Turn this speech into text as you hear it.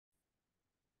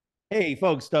Hey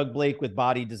folks, Doug Blake with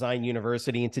Body Design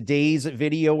University. In today's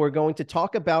video, we're going to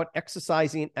talk about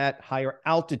exercising at higher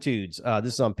altitudes.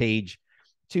 This is on page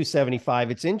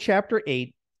 275. It's in chapter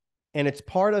 8, and it's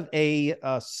part of a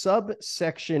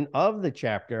subsection of the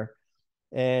chapter,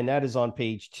 and that is on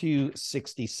page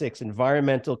 266,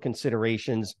 environmental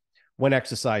considerations when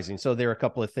exercising. So there are a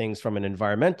couple of things from an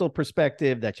environmental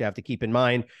perspective that you have to keep in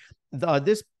mind.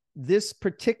 This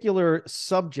particular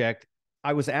subject,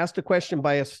 I was asked a question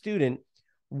by a student.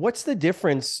 What's the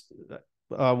difference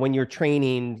when you're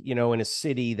training, in a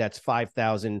city that's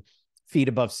 5,000 feet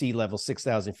above sea level,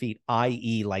 6,000 feet,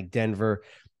 i.e. like Denver,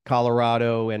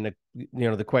 Colorado? And,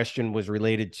 the question was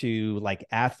related to like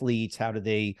athletes. How do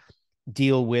they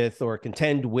deal with or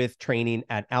contend with training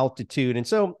at altitude? And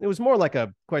so it was more like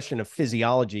a question of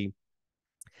physiology.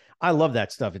 I love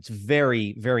that stuff. It's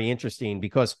very, very interesting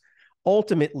because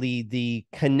ultimately the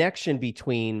connection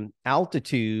between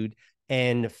altitude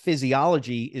and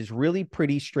physiology is really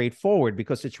pretty straightforward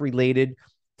because it's related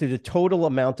to the total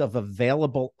amount of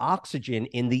available oxygen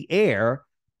in the air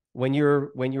when you're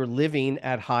living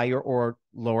at higher or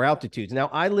lower altitudes.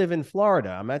 Now, I live in Florida.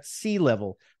 I'm at sea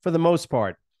level for the most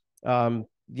part. 5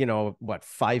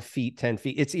 feet, 10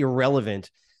 feet. It's irrelevant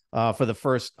for the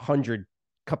first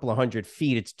couple of hundred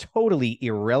feet. It's totally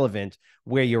irrelevant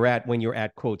where you're at when you're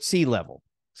at, quote, sea level.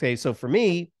 Okay, so for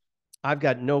me, I've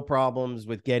got no problems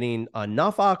with getting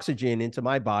enough oxygen into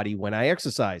my body when I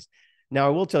exercise. Now,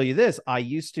 I will tell you this.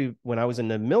 When I was in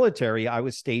the military, I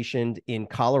was stationed in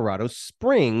Colorado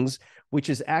Springs, which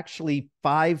is actually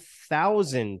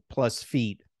 5,000 plus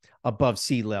feet above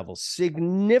sea level.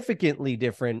 Significantly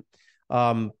different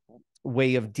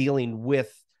way of dealing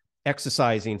with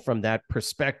exercising from that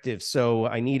perspective. So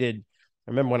I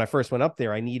remember when I first went up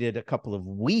there, I needed a couple of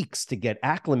weeks to get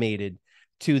acclimated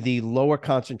to the lower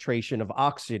concentration of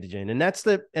oxygen. And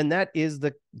that is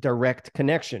the direct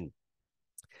connection.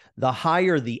 The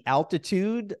higher the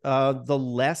altitude, the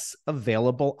less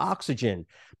available oxygen.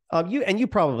 You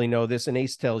probably know this, and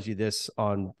ACE tells you this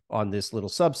on this little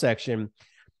subsection.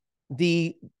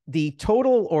 The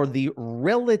total or the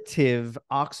relative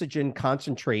oxygen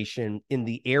concentration in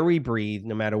the air we breathe,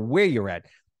 no matter where you're at,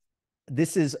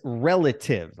 this is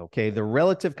relative, okay? The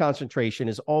relative concentration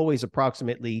is always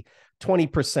approximately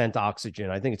 20% oxygen.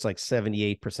 I think it's like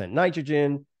 78%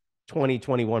 nitrogen,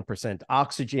 21%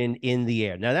 oxygen in the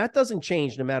air. Now, that doesn't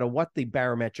change no matter what the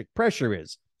barometric pressure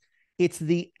is. It's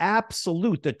the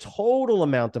total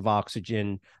amount of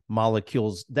oxygen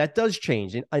molecules that does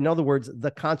change. In other words,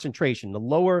 the concentration, the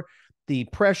lower the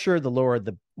pressure, the lower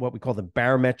what we call the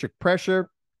barometric pressure,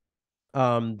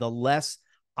 the less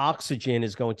oxygen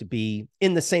is going to be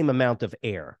in the same amount of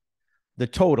air, the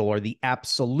total or the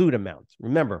absolute amount.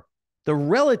 Remember, the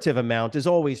relative amount is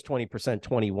always 20%,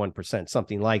 21%,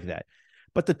 something like that.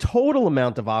 But the total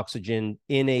amount of oxygen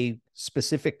in a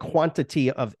specific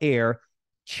quantity of air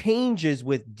changes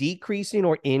with decreasing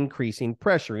or increasing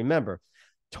pressure. Remember,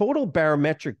 total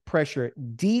barometric pressure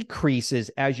decreases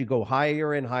as you go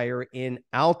higher and higher in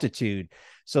altitude.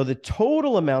 So the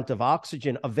total amount of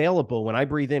oxygen available when I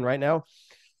breathe in right now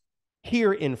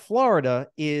here in Florida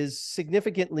is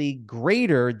significantly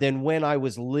greater than when I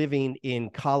was living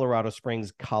in Colorado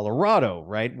Springs, Colorado,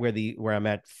 right? Where I'm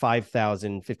at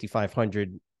 5,000,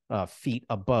 5,500 feet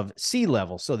above sea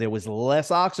level. So there was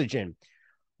less oxygen.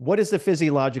 What is the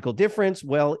physiological difference?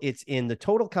 Well, it's in the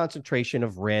total concentration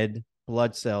of red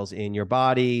blood cells in your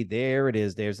body. There it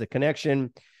is. There's the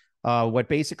connection. What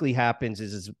basically happens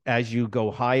is as you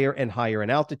go higher and higher in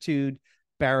altitude,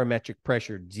 barometric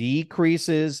pressure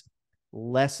decreases,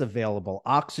 less available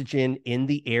oxygen in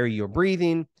the air you're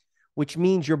breathing, which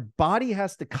means your body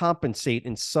has to compensate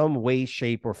in some way,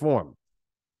 shape, or form.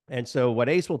 And so what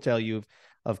ACE will tell you,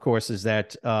 of course, is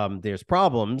that there's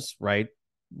problems, right,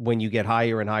 when you get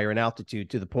higher and higher in altitude,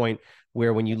 to the point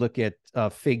where when you look at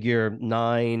figure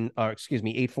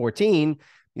 814,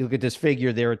 you look at this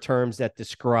figure, there are terms that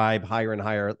describe higher and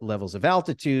higher levels of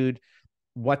altitude,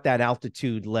 what that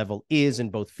altitude level is in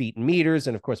both feet and meters,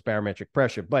 and of course, barometric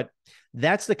pressure. But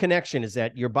that's the connection, is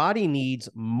that your body needs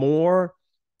more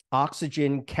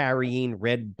oxygen carrying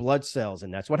red blood cells.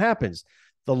 And that's what happens.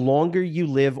 The longer you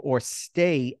live or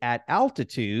stay at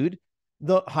altitude,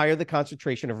 the higher the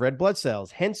concentration of red blood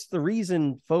cells. Hence the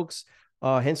reason, folks,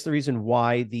 hence the reason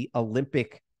why the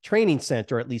Olympic Training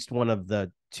Center, at least one of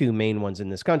the two main ones in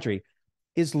this country,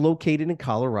 is located in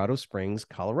Colorado Springs,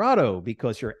 Colorado,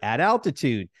 because you're at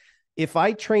altitude. If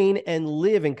I train and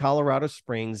live in Colorado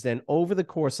Springs, then over the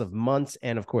course of months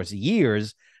and, of course,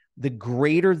 years, the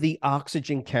greater the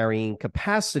oxygen carrying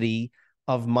capacity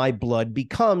of my blood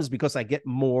becomes, because I get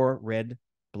more red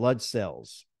blood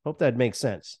cells. Hope that makes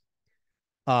sense.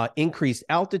 increased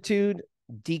altitude,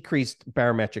 decreased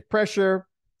barometric pressure.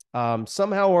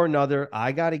 Somehow or another,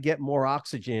 I got to get more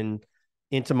oxygen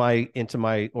to my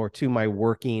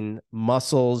working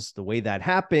muscles. The way that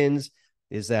happens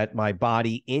is that my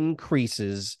body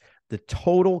increases the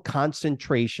total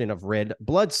concentration of red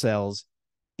blood cells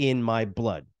in my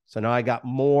blood. So now I got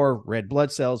more red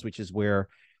blood cells, which is where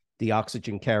the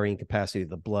oxygen carrying capacity of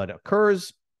the blood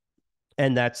occurs.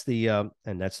 And that's the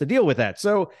deal with that.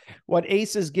 So what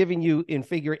ACE is giving you in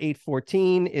figure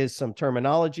 814 is some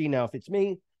terminology. Now, if it's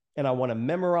me and I want to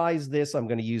memorize this, I'm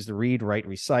going to use the read, write,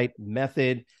 recite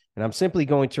method. And I'm simply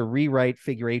going to rewrite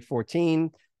figure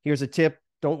 814. Here's a tip.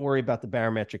 Don't worry about the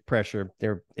barometric pressure.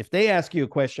 If they ask you a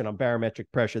question on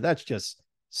barometric pressure, that's just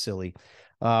silly.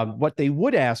 What they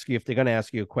would ask you, if they're going to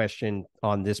ask you a question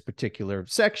on this particular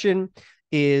section,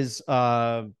 is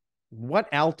what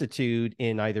altitude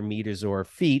in either meters or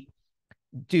feet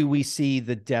do we see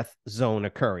the death zone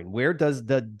occurring? Where does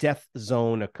the death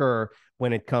zone occur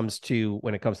when it comes to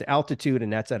altitude?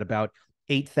 And that's at about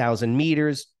 8,000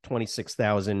 meters,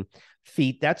 26,000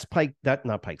 feet. That's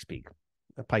not Pikes Peak.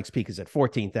 Pikes Peak is at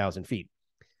 14,000 feet.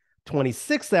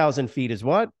 26,000 feet is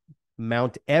what?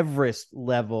 Mount Everest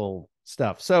level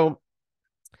stuff. So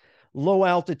low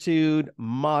altitude,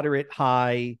 moderate,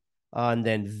 high, and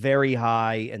then very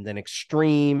high, and then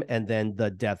extreme, and then the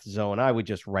death zone. I would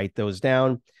just write those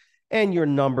down. And your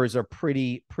numbers are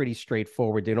pretty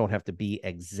straightforward. They don't have to be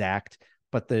exact,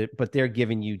 but they're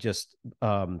giving you just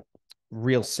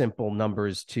real simple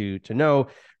numbers to know.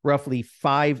 Roughly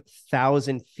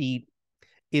 5,000 feet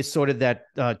is sort of that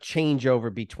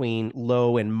changeover between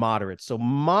low and moderate. So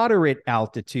moderate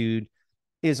altitude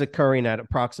is occurring at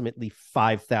approximately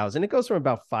 5,000. It goes from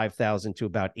about 5,000 to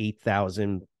about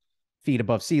 8,000 feet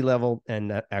above sea level.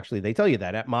 And actually, they tell you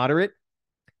that at moderate,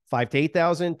 5 to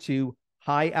 8,000, to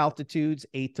high altitudes,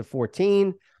 8 to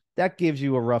 14. That gives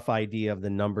you a rough idea of the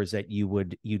numbers that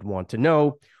you'd want to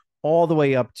know, all the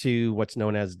way up to what's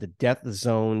known as the death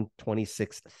zone,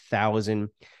 26,000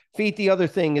 feet. The other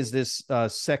thing is this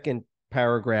second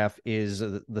paragraph is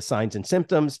the signs and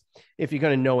symptoms. If you're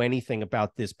going to know anything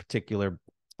about this particular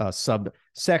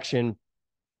subsection,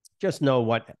 just know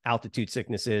what altitude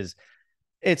sickness is.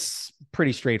 It's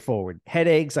pretty straightforward.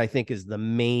 Headaches, I think, is the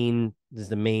main.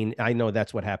 I know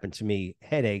that's what happened to me.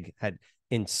 Had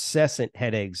incessant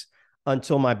headaches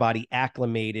until my body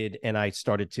acclimated and I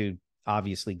started to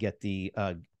obviously get the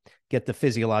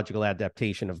physiological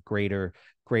adaptation of greater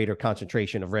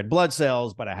concentration of red blood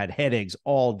cells. But I had headaches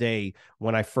all day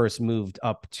when I first moved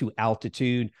up to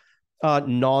altitude.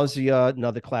 Nausea,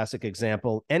 another classic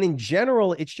example. And in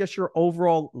general, it's just your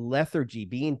overall lethargy,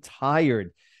 being tired,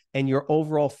 and your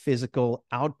overall physical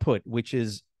output, which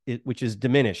is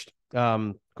diminished.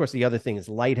 Of course, the other thing is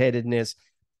lightheadedness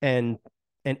and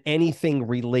anything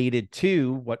related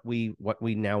to what we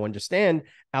now understand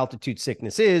altitude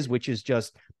sickness is, which is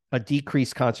just a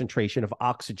decreased concentration of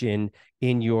oxygen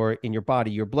in your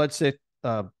body, your blood system.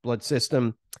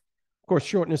 Of course,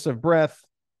 shortness of breath.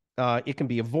 It can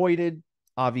be avoided,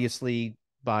 obviously,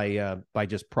 by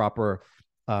just proper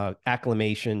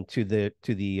acclimation to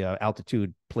the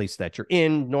altitude place that you're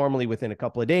in. Normally within a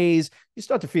couple of days, you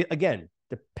start to feel, again,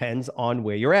 depends on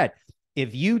where you're at.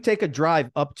 If you take a drive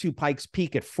up to Pikes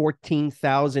Peak at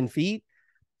 14,000 feet,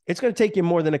 it's going to take you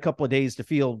more than a couple of days to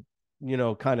feel,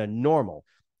 kind of normal.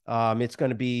 It's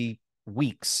going to be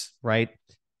weeks, right?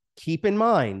 Keep in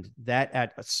mind that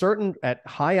at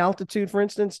high altitude, for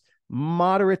instance,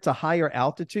 moderate to higher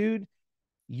altitude,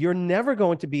 you're never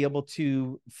going to be able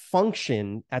to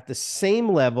function at the same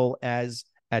level as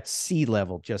at sea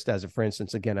level, just as for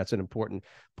instance. Again, that's an important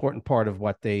part of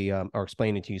what they are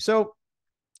explaining to you. So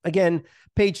again,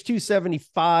 page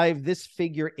 275, this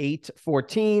figure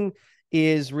 814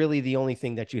 is really the only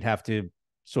thing that you'd have to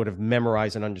sort of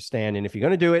memorize and understand. And if you're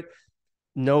going to do it,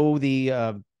 know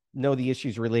the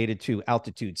issues related to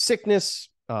altitude sickness,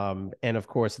 and of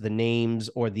course the names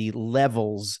or the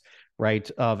levels, right,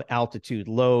 of altitude: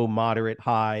 low, moderate,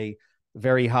 high,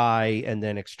 very high, and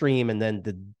then extreme, and then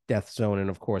the death zone, and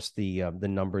of course the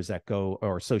numbers that go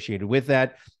are associated with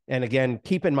that. And again,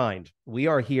 keep in mind, we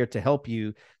are here to help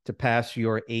you to pass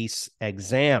your ACE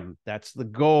exam. That's the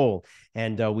goal.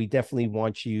 And we definitely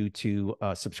want you to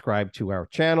subscribe to our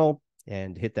channel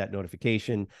and hit that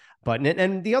notification button.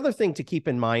 And the other thing to keep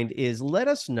in mind is let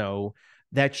us know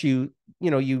that you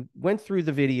went through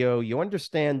the video, you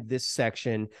understand this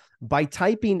section by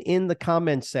typing in the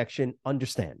comments section,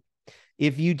 understand.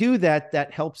 If you do that,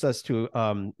 that helps us to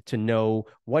know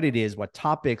what it is, what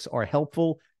topics are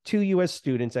helpful to you as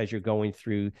students as you're going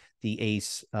through the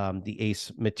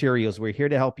ACE materials. We're here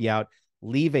to help you out.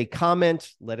 leave a comment.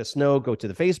 Let us know. Go to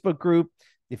the Facebook group.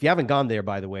 If you haven't gone there,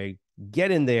 by the way,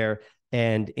 get in there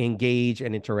and engage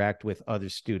and interact with other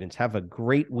students. Have a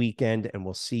great weekend, and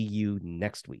we'll see you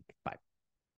next week. Bye.